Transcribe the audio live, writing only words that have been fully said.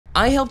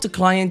I helped the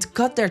client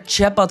cut their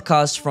chatbot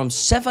costs from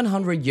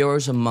 700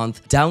 euros a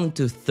month down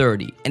to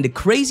 30. And the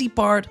crazy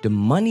part, the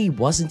money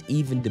wasn't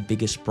even the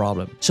biggest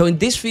problem. So in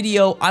this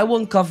video, I will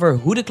uncover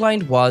who the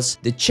client was,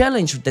 the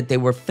challenge that they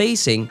were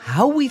facing,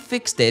 how we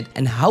fixed it,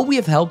 and how we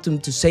have helped them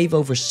to save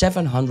over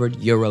 700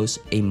 euros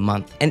a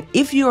month. And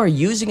if you are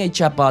using a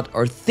chatbot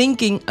or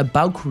thinking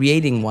about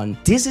creating one,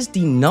 this is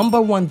the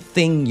 #1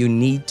 thing you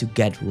need to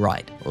get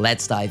right.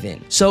 Let's dive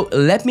in. So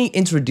let me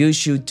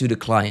introduce you to the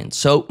client.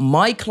 So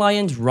my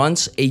client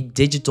runs a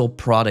digital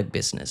product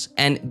business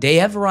and they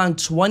have around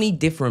 20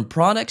 different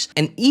products,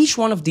 and each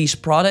one of these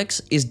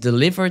products is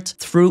delivered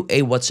through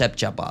a WhatsApp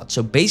chatbot.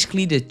 So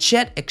basically the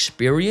chat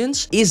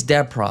experience is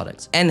their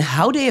product. And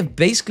how they have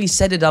basically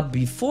set it up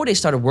before they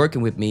started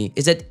working with me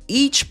is that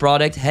each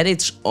product had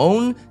its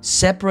own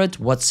separate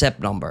WhatsApp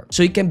number.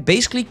 So you can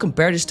basically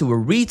compare this to a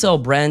retail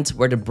brand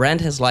where the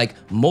brand has like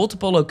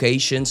multiple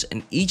locations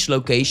and each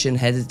location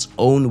has its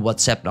own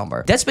WhatsApp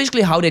number. That's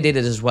basically how they did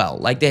it as well.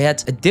 Like they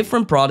had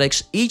different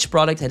products, each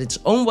product had its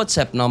own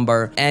WhatsApp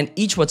number, and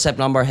each WhatsApp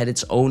number had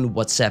its own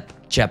WhatsApp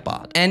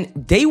chatbot. And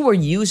they were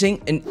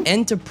using an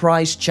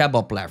enterprise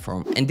chatbot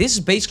platform. And this is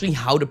basically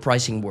how the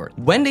pricing worked.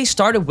 When they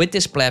started with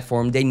this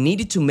platform, they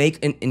needed to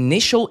make an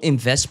initial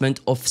investment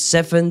of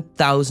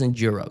 7,000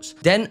 euros.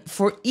 Then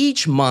for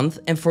each month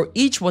and for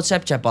each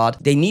WhatsApp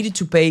chatbot, they needed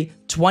to pay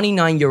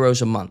 29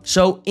 euros a month.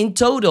 So in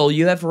total,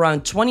 you have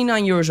around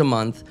 29 euros a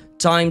month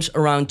times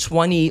around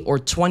 20 or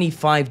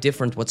 25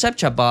 different WhatsApp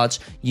chatbots,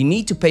 you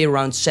need to pay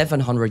around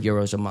 700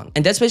 euros a month.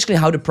 And that's basically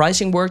how the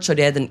pricing worked. So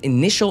they had an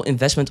initial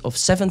investment of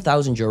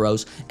 7,000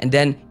 euros and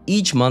then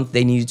each month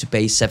they needed to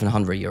pay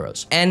 700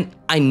 euros. And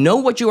I know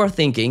what you are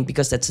thinking,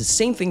 because that's the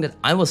same thing that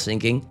I was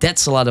thinking.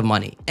 That's a lot of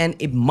money and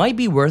it might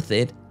be worth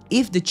it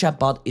if the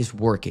chatbot is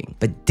working.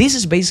 But this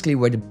is basically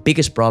where the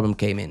biggest problem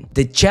came in.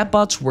 The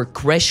chatbots were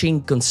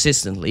crashing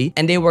consistently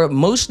and they were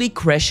mostly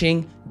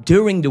crashing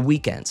during the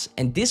weekends.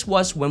 And this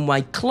was when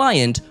my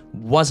client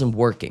wasn't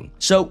working.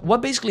 So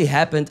what basically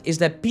happened is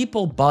that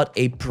people bought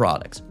a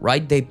product,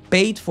 right? They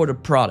paid for the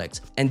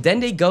product and then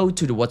they go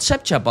to the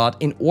WhatsApp chatbot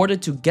in order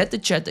to get the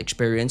chat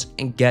experience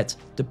and get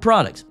the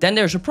product. Then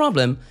there's a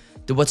problem.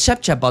 The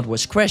WhatsApp chatbot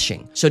was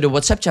crashing. So the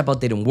WhatsApp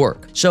chatbot didn't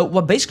work. So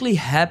what basically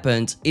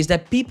happened is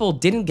that people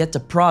didn't get the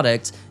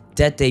product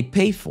that they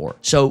paid for.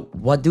 So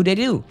what do?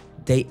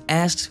 They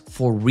asked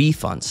for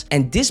refunds.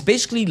 And this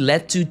basically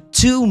led to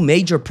two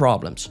major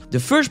problems. The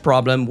first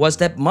problem was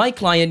that my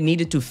client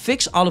needed to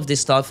fix all of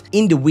this stuff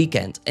in the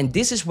weekend. And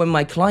this is when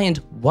my client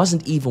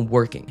wasn't even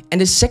working.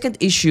 And the second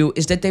issue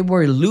is that they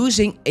were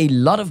losing a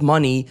lot of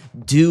money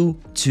due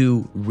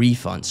to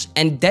refunds.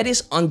 And that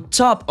is on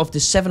top of the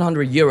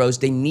 700 euros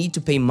they need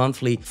to pay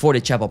monthly for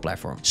the chatbot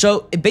platform.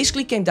 So it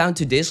basically came down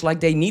to this, like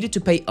they needed to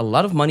pay a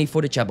lot of money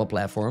for the chatbot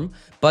platform,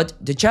 but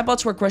the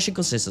chatbots were crashing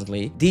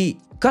consistently. The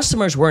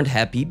customers weren't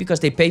happy because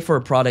they paid for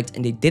a product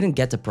and they didn't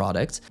get the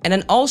product. And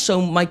then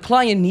also my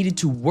client needed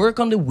to work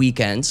on the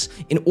weekends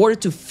in order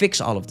to fix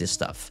all of this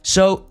stuff.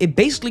 So it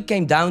basically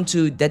came down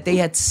to that they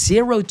had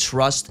zero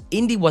trust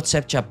in the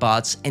WhatsApp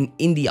chatbots and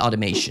in the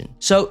automation.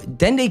 So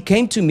then they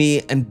came to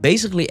me and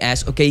basically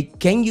asked, okay,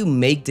 can you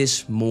make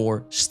this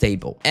more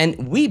stable? And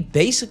we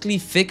basically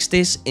fixed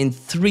this in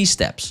 3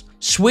 steps: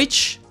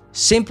 switch,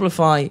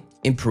 simplify,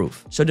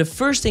 improve. So the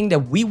first thing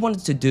that we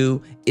wanted to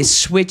do is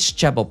switch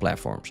chatbot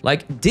platforms.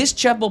 Like this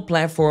chatbot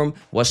platform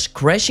was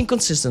crashing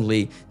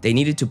consistently. They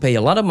needed to pay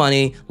a lot of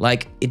money,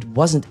 like it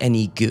wasn't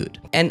any good.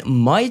 And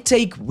my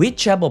take with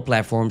chatbot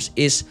platforms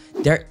is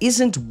there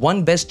isn't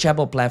one best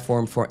chatbot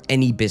platform for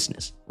any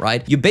business,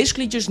 right? You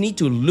basically just need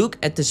to look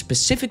at the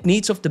specific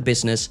needs of the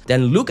business,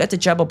 then look at the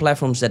chatbot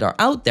platforms that are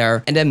out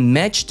there and then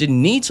match the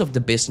needs of the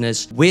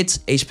business with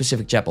a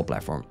specific chatbot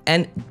platform.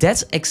 And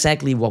that's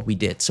exactly what we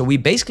did. So we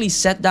basically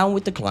sat down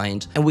with the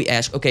client and we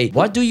asked, okay,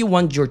 what do you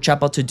want your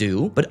chatbot to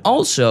do? But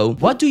also,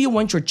 what do you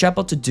want your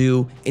chatbot to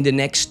do in the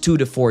next 2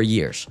 to 4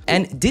 years?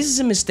 And this is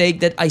a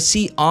mistake that I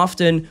see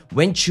often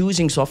when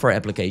choosing software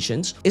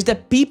applications, is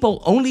that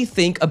people only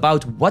think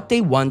about what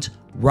they want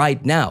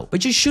right now.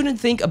 But you shouldn't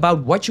think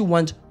about what you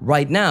want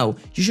right now.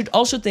 You should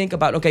also think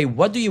about, okay,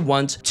 what do you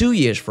want 2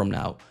 years from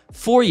now?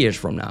 4 years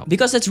from now,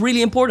 because that's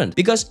really important.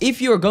 Because if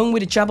you're going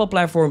with a chatbot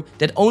platform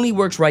that only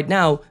works right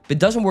now, but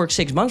doesn't work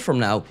 6 months from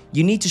now,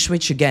 you need to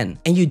switch again,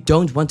 and you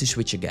don't want to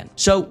switch again.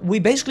 So we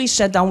basically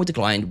sat down with the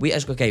client. We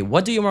asked, okay,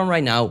 what do you want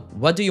right now?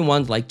 What do you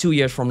want like 2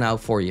 years from now,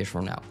 4 years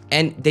from now?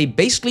 And they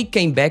basically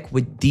came back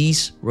with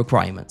these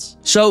requirements.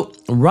 So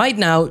right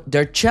now,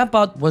 their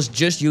chatbot was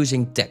just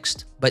using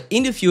text. But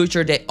in the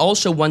future, they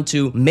also want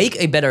to make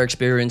a better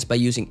experience by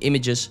using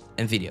images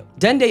and video.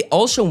 Then they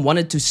also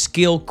wanted to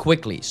scale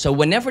quickly. So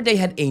whenever they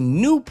had a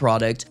new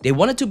product, they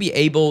wanted to be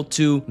able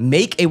to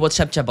make a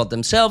WhatsApp chatbot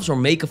themselves or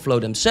make a flow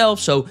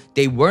themselves. So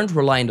they weren't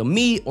reliant on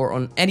me or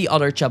on any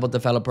other chatbot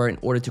developer in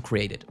order to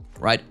create it.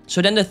 right?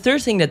 So then the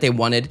third thing that they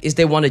wanted is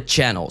they wanted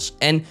channels.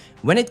 And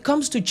when it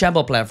comes to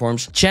chatbot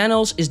platforms,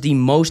 channels is the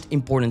most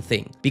important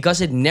thing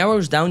because it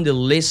narrows down the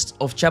list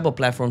of chatbot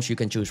platforms you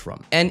can choose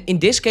from. And in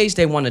this case,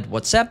 they wanted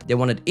WhatsApp, they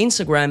wanted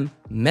Instagram,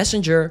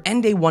 Messenger,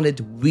 and they wanted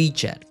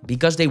WeChat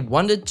because they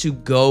wanted to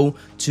go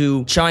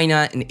to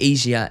China and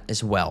Asia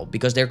as well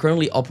because they're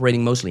currently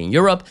operating mostly in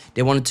Europe.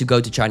 They wanted to go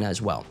to China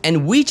as well.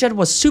 And WeChat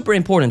was super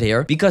important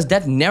here because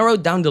that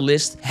narrowed down the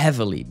list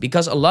heavily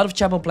because a lot of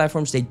chatbot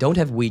platforms, they don't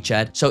have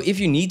WeChat. So if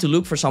you need to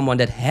look for someone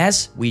that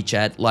has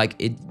WeChat, like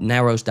it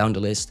narrows down the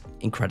list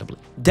incredibly.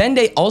 Then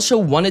they also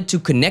wanted to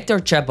connect their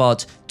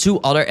chatbot to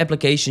other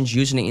applications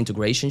using the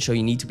integration. So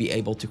you need to be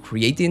able to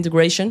create the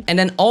integration. And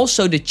then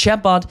also the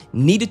chatbot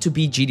needed to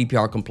be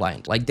GDPR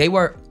compliant. Like they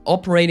were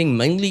operating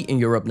mainly in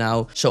Europe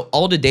now. So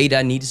all the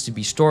data needs to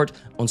be stored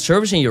on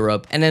servers in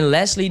Europe. And then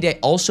lastly, they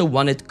also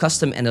wanted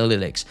custom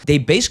analytics. They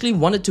basically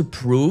wanted to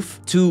prove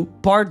to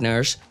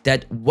partners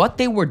that what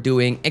they were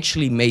doing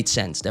actually made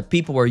sense, that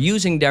people were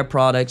using their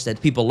products,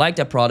 that people liked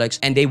their products,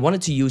 and they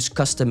wanted to use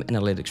custom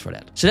analytics for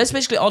that. So that's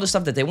basically all the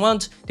stuff that they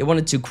want. They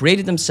wanted to create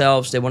it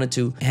themselves. They wanted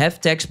to have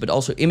text, but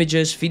also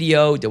images,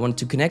 video. They wanted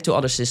to connect to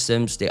other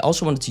systems. They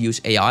also wanted to use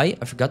AI.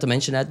 I forgot to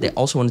mention that. They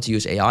also wanted to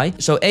use AI.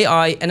 So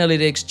AI,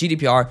 analytics,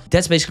 GDPR,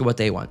 that's basically what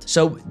they want.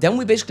 So then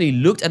we basically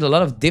looked at a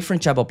lot of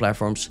different chatbot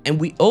platforms and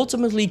we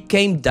ultimately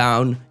came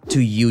down to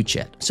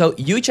UChat. So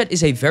UChat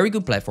is a very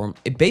good platform.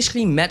 It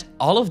basically met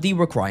all of the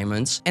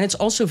requirements and it's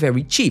also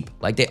very cheap.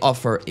 Like they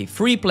offer a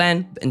free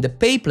plan and the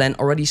pay plan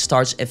already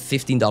starts at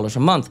 $15 a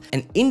month.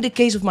 And in the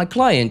case of my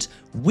client,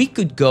 we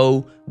could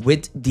go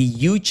with the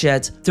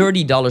UChat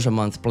 $30 a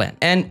month plan.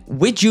 And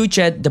with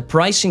UChat, the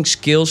pricing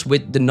scales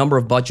with the number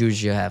of bot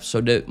users you have.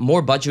 So the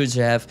more bot users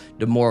you have,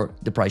 the more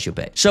the price you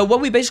pay. So what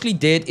we basically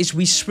did is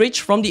we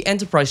switched from the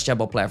enterprise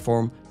chatbot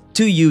platform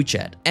to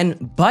UChat.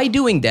 And by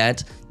doing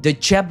that, the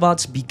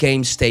chatbots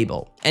became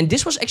stable. And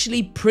this was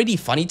actually pretty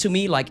funny to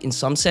me, like in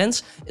some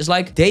sense. It's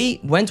like they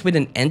went with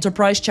an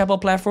enterprise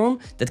chatbot platform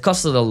that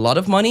costed a lot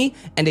of money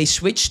and they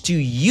switched to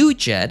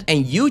UChat,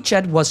 and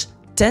UChat was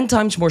 10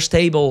 times more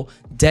stable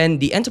than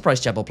the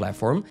enterprise chatbot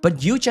platform, but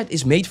UChat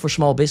is made for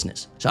small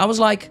business. So I was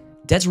like,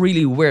 that's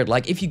really weird.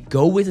 Like if you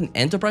go with an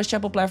enterprise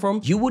chatbot platform,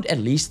 you would at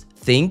least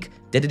think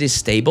that it is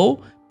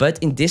stable, but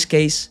in this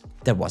case,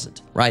 that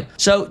wasn't, right?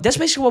 So that's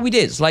basically what we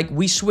did. It's like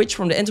we switched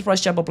from the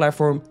enterprise chatbot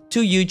platform to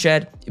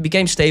UChat. It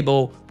became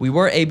stable. We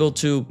were able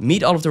to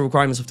meet all of the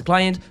requirements of the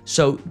client,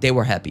 so they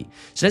were happy.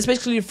 So that's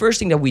basically the first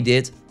thing that we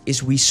did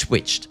is we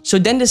switched. So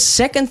then the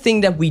second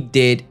thing that we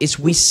did is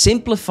we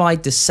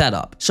simplified the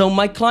setup. So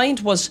my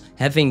client was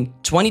having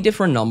 20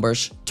 different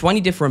numbers,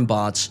 20 different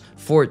bots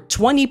for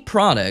 20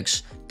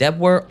 products that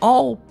were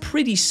all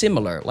pretty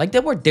similar. Like they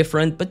were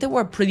different, but they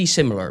were pretty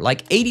similar.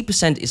 Like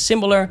 80% is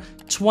similar,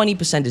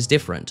 20% is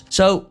different.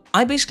 So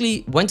I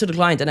basically went to the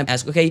client and I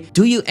asked, okay,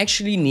 do you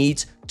actually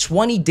need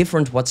 20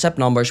 different WhatsApp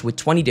numbers with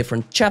 20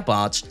 different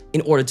chatbots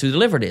in order to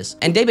deliver this?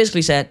 And they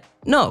basically said,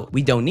 no,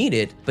 we don't need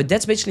it, but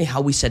that's basically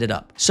how we set it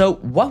up. So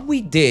what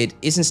we did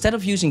is instead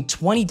of using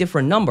 20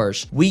 different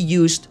numbers, we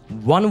used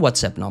one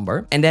WhatsApp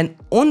number. And then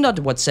on that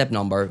WhatsApp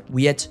number,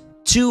 we had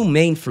two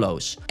main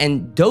flows.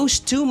 And those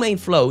two main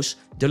flows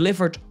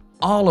delivered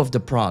all of the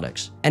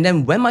products. And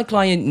then when my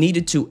client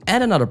needed to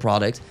add another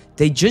product,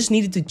 they just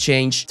needed to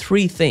change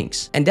 3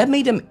 things. And that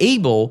made them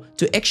able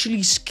to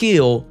actually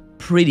scale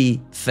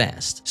pretty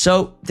fast.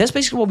 So that's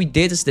basically what we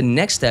did. Is the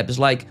next step is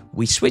like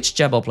we switched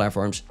chatbot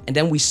platforms and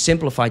then we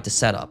simplified the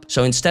setup.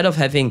 So instead of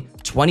having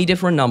 20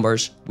 different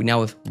numbers, we now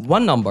have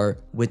one number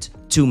with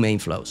 2 main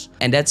flows.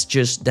 And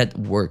that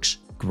works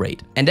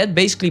great. And that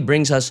basically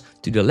brings us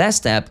to the last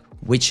step,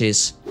 which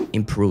is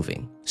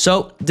improving.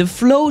 So the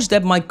flows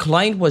that my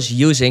client was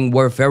using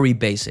were very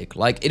basic.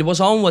 Like it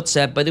was on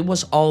WhatsApp, but it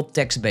was all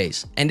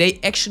text-based. And they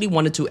actually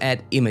wanted to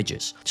add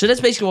images. So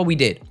that's basically what we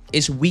did,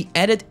 is we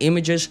added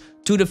images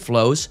to the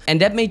flows, and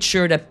that made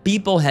sure that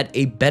people had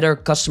a better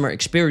customer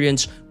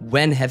experience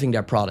when having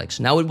their products.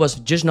 Now it was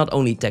just not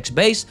only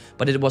text-based,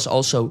 but it was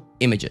also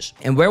images.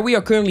 And where we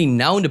are currently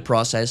now in the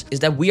process is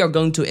that we are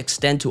going to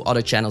extend to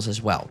other channels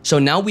as well. So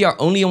now we are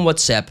only on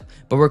WhatsApp,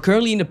 but we're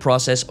currently in the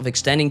process of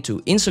extending to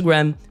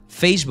Instagram,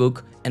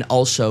 Facebook, and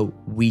also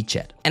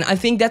WeChat. And I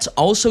think that's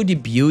also the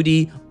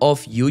beauty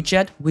of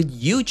UChat.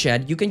 With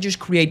UChat, you can just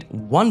create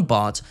one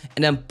bot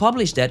and then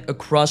publish that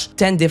across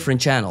 10 different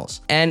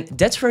channels. And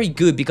that's very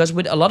good because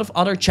with a lot of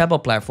other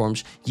chatbot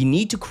platforms, you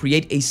need to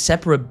create a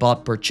separate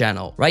bot per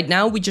channel. Right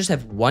now, we just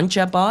have one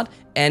chatbot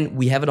and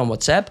we have it on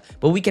WhatsApp,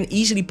 but we can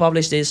easily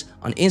publish this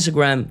on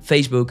Instagram,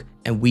 Facebook,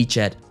 and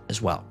WeChat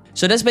as well.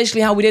 So that's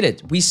basically how we did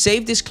it. We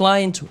saved this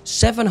client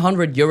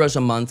 700 euros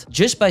a month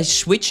just by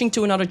switching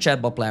to another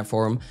chatbot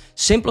platform,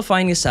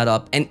 simplifying the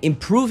setup and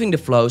improving the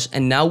flows.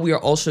 And now we are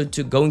also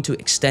going to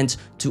extend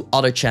to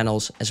other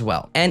channels as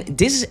well. And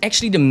this is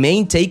actually the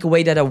main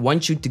takeaway that I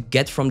want you to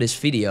get from this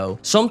video.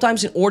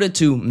 Sometimes in order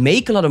to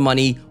make a lot of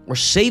money or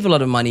save a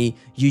lot of money,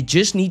 you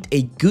just need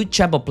a good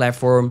chatbot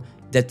platform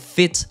that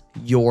fits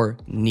your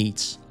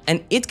needs.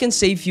 And it can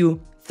save you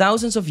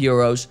thousands of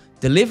euros,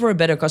 deliver a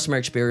better customer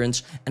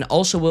experience, and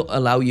also will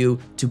allow you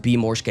to be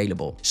more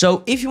scalable.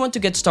 So if you want to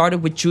get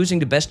started with choosing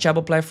the best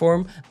chatbot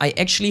platform, I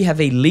actually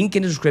have a link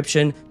in the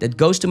description that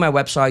goes to my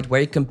website where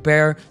you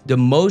compare the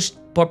most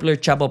popular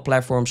chatbot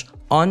platforms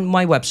on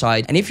my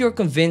website. And if you're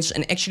convinced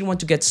and actually want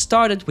to get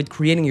started with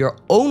creating your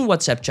own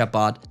WhatsApp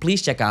chatbot,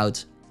 please check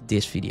out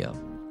this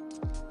video.